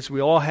busy days.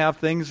 We all have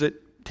things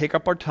that take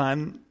up our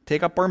time,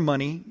 take up our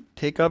money,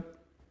 take up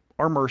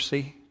our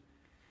mercy.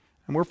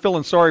 And we're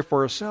feeling sorry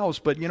for ourselves,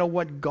 but you know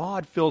what?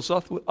 God fills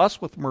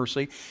us with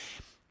mercy,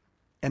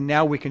 and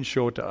now we can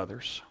show it to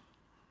others.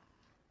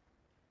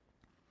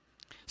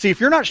 See, if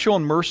you're not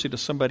showing mercy to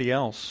somebody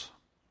else,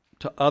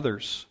 to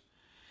others,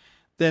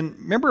 then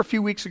remember a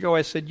few weeks ago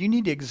I said you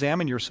need to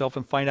examine yourself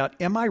and find out,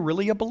 am I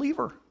really a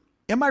believer?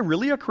 Am I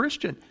really a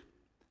Christian?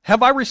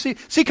 Have I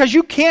received? See, because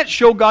you can't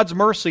show God's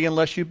mercy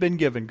unless you've been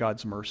given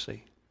God's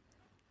mercy.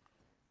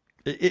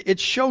 It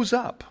shows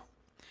up.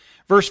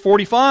 Verse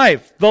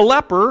 45, the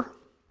leper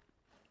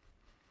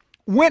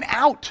went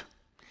out,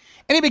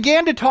 and he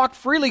began to talk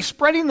freely,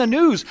 spreading the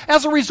news.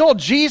 As a result,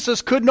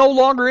 Jesus could no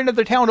longer enter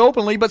the town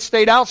openly, but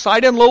stayed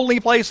outside in lonely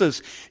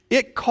places.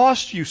 It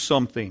costs you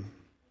something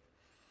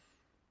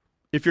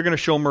if you're going to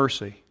show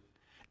mercy.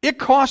 It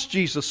cost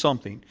Jesus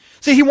something.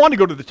 See, he wanted to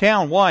go to the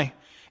town. Why?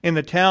 In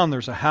the town,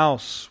 there's a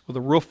house with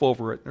a roof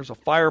over it. There's a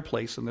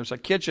fireplace, and there's a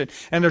kitchen,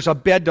 and there's a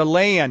bed to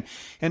lay in.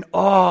 And,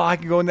 I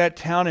can go in that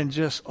town and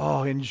just,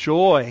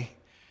 enjoy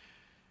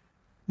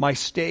my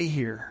stay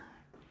here.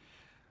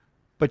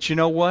 But you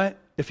know what?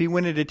 If he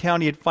went into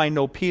town, he'd find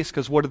no peace,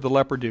 because what did the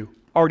leper do?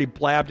 Already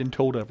blabbed and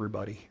told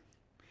everybody.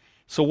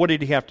 So what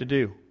did he have to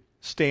do?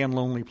 Stay in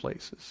lonely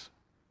places.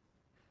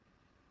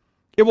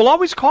 It will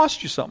always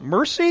cost you something.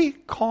 Mercy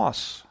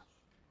costs.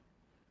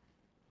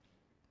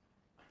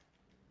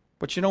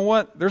 But you know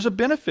what? There's a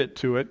benefit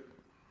to it.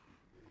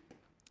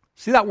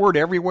 See that word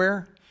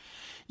everywhere?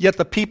 Yet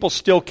the people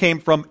still came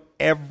from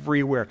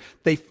everywhere.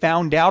 They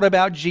found out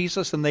about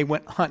Jesus and they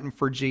went hunting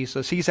for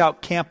Jesus. He's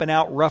out camping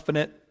out, roughing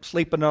it,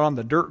 sleeping on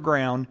the dirt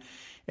ground,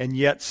 and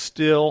yet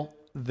still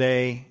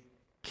they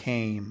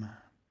came.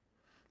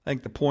 I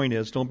think the point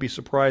is, don't be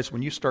surprised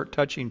when you start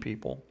touching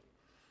people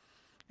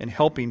and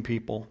helping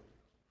people.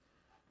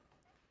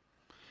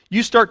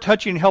 You start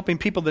touching and helping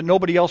people that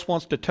nobody else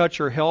wants to touch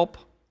or help,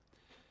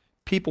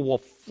 people will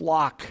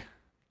flock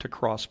to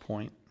Cross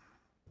Point.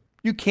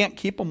 You can't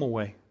keep them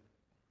away.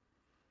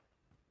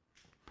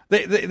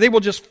 They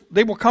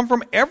will come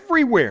from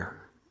everywhere.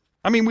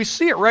 I mean, we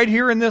see it right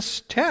here in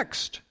this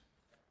text.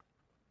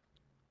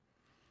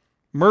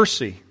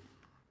 Mercy.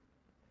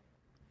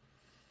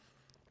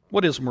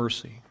 What is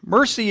mercy?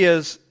 Mercy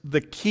is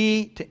the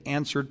key to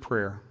answered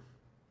prayer.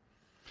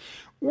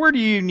 Where do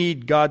you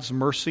need God's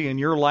mercy in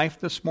your life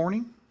this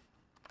morning?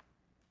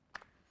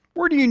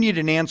 Where do you need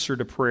an answer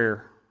to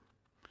prayer?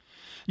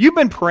 You've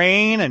been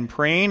praying and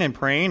praying and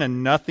praying,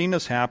 and nothing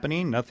is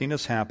happening, nothing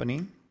is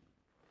happening.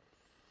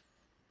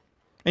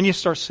 And you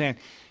start saying,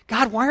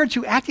 God, why aren't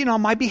you acting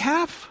on my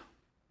behalf?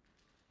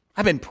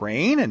 I've been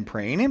praying and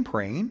praying and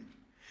praying.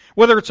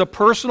 Whether it's a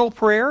personal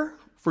prayer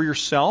for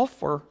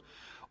yourself or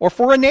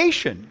for a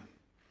nation.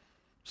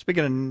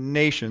 Speaking of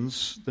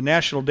nations, the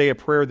National Day of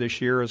Prayer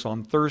this year is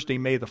on Thursday,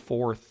 May the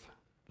 4th.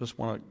 Just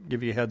want to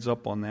give you a heads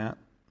up on that.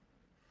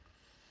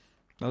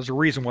 There's a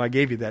reason why I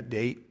gave you that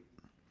date.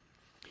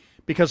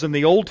 Because in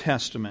the Old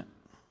Testament,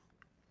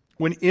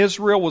 when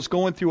Israel was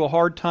going through a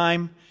hard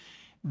time,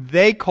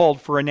 they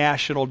called for a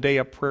national day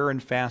of prayer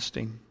and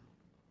fasting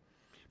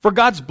for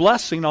God's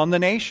blessing on the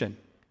nation.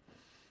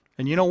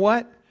 And you know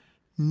what?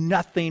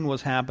 Nothing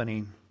was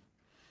happening.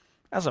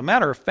 As a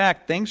matter of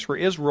fact, things for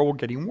Israel were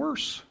getting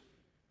worse.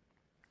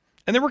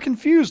 And they were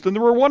confused and they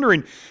were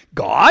wondering,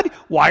 God,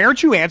 why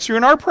aren't you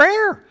answering our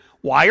prayer?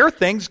 Why are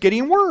things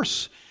getting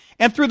worse?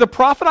 And through the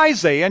prophet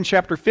Isaiah in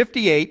chapter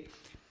 58,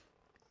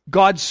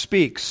 God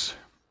speaks.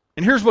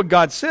 And here's what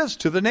God says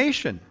to the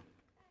nation.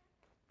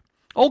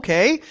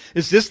 Okay,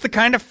 is this the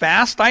kind of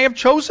fast I have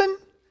chosen?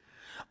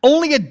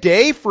 Only a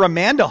day for a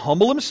man to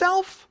humble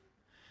himself?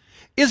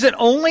 Is it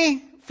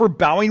only for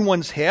bowing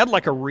one's head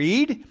like a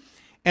reed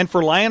and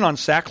for lying on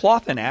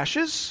sackcloth and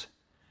ashes?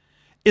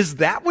 Is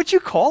that what you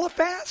call a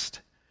fast?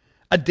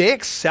 A day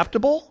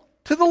acceptable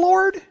to the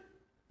Lord?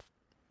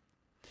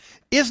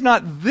 Is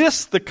not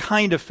this the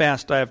kind of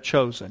fast I have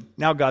chosen?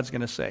 Now God's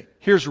going to say,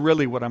 here's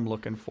really what I'm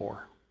looking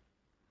for.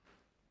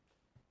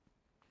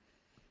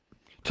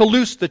 To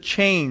loose the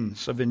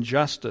chains of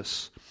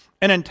injustice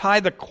and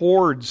untie the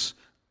cords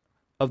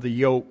of the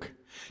yoke,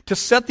 to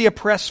set the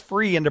oppressed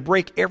free and to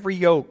break every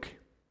yoke.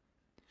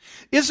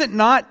 Is it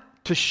not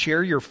to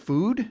share your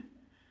food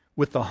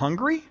with the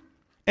hungry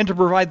and to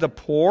provide the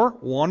poor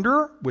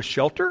wanderer with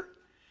shelter?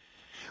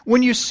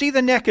 When you see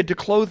the naked, to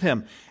clothe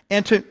him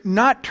and to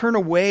not turn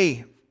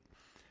away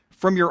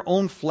from your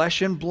own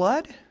flesh and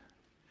blood?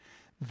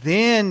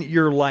 Then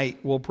your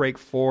light will break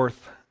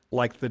forth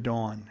like the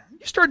dawn.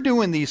 You start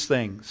doing these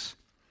things,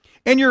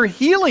 and your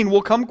healing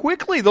will come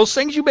quickly. Those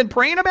things you've been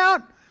praying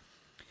about.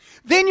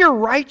 Then your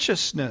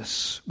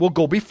righteousness will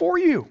go before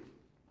you,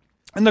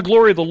 and the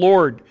glory of the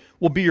Lord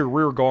will be your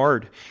rear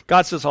guard.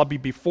 God says, I'll be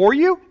before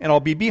you, and I'll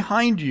be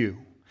behind you.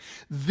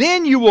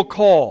 Then you will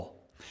call,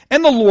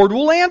 and the Lord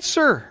will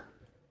answer.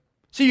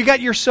 So you got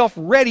yourself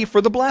ready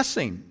for the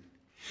blessing.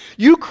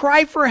 You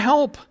cry for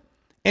help,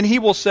 and He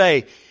will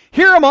say,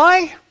 here am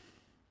I.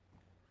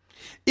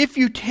 If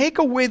you take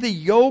away the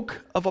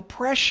yoke of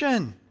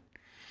oppression.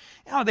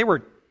 You know, they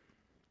were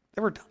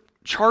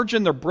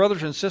charging their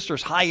brothers and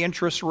sisters high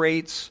interest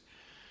rates.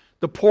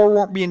 The poor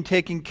weren't being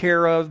taken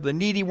care of. The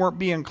needy weren't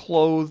being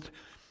clothed.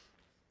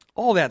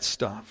 All that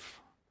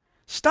stuff.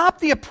 Stop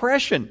the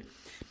oppression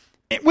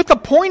with the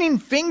pointing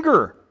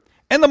finger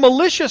and the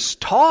malicious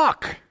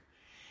talk.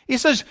 He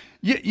says,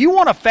 you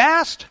want to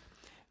fast?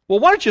 Well,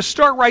 why don't you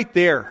start right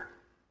there?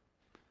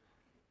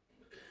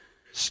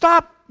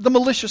 Stop the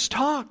malicious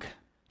talk.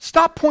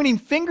 Stop pointing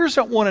fingers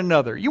at one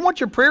another. You want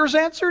your prayers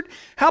answered?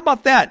 How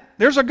about that?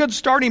 There's a good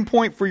starting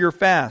point for your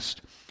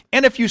fast.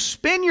 And if you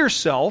spend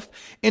yourself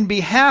in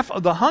behalf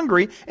of the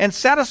hungry and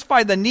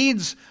satisfy the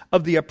needs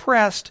of the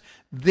oppressed,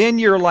 then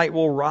your light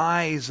will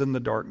rise in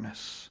the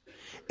darkness,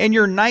 and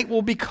your night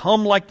will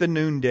become like the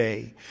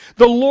noonday.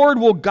 The Lord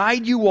will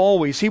guide you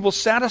always. He will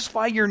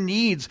satisfy your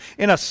needs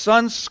in a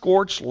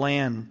sun-scorched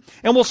land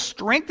and will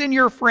strengthen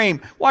your frame.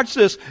 Watch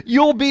this.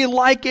 You'll be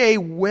like a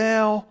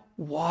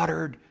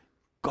well-watered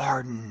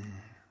garden.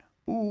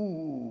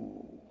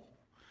 Ooh.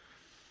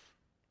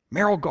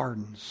 Merrill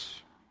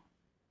Gardens.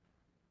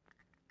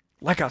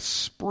 Like a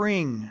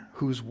spring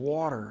whose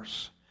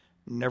waters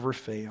never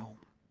fail.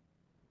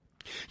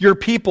 Your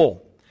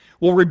people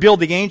will rebuild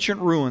the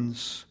ancient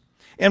ruins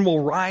and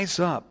will rise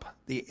up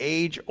the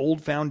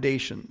age-old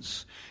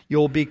foundations.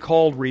 You'll be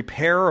called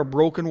repairer of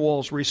broken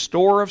walls,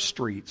 restorer of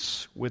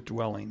streets with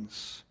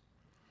dwellings.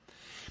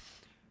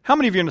 How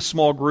many of you in a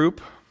small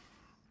group?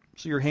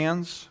 See your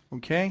hands?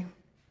 Okay.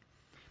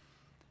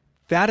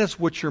 That is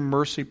what your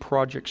mercy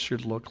project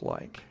should look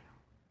like.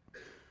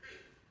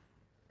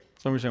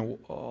 Somebody's saying,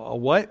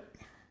 what?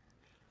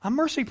 A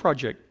mercy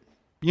project.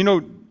 You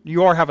know,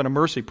 you are having a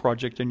mercy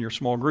project in your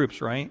small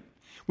groups, right?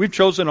 We've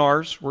chosen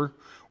ours. We're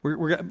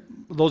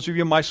those of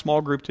you in my small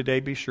group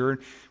today, be sure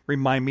and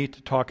remind me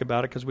to talk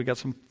about it because we got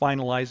some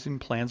finalizing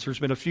plans. There's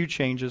been a few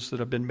changes that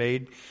have been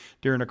made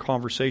during a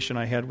conversation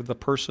I had with the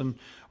person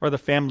or the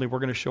family we're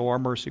going to show our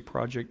mercy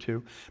project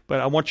to. But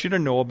I want you to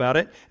know about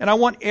it. And I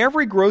want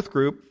every growth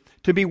group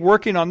to be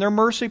working on their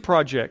mercy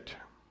project.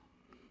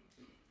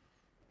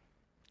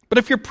 But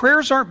if your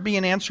prayers aren't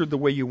being answered the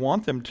way you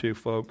want them to,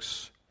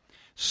 folks,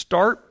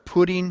 start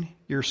putting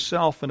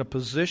yourself in a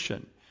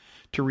position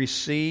to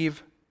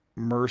receive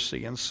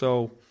mercy. And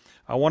so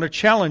I want to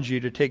challenge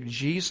you to take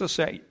Jesus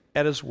at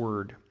His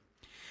word.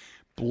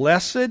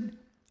 Blessed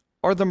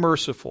are the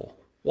merciful.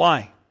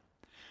 Why?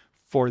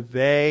 For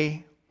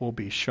they will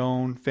be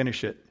shown,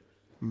 finish it,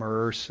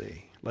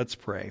 mercy. Let's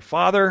pray.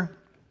 Father,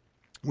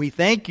 we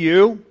thank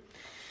you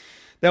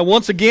that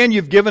once again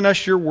you've given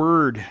us your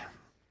word.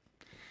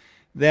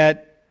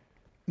 That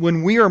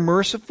when we are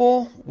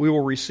merciful, we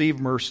will receive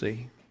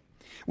mercy.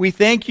 We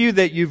thank you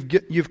that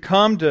you've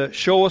come to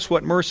show us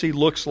what mercy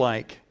looks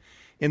like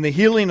in the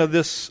healing of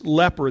this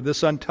leper,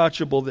 this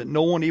untouchable that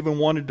no one even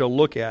wanted to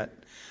look at,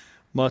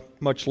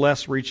 much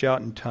less reach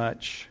out and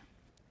touch.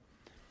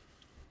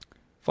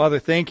 Father,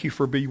 thank you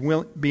for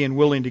being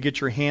willing to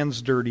get your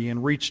hands dirty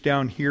and reach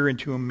down here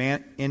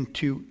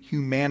into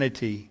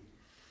humanity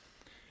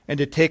and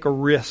to take a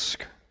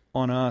risk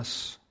on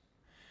us.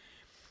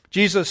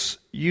 Jesus,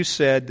 you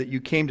said that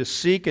you came to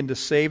seek and to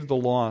save the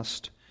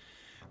lost.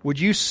 Would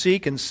you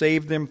seek and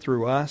save them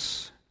through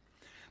us?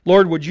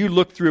 Lord, would you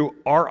look through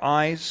our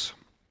eyes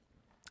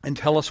and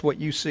tell us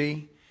what you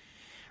see?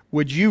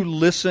 Would you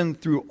listen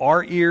through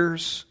our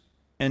ears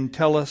and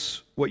tell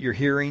us what you're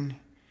hearing?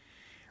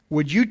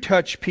 Would you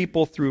touch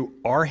people through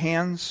our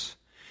hands?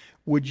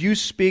 Would you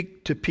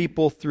speak to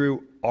people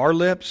through our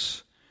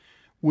lips?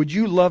 Would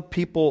you love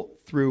people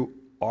through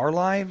our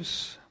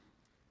lives?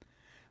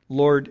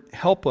 Lord,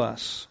 help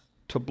us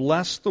to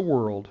bless the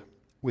world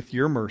with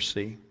your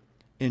mercy.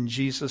 In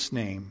Jesus'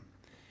 name,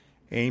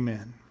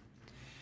 amen.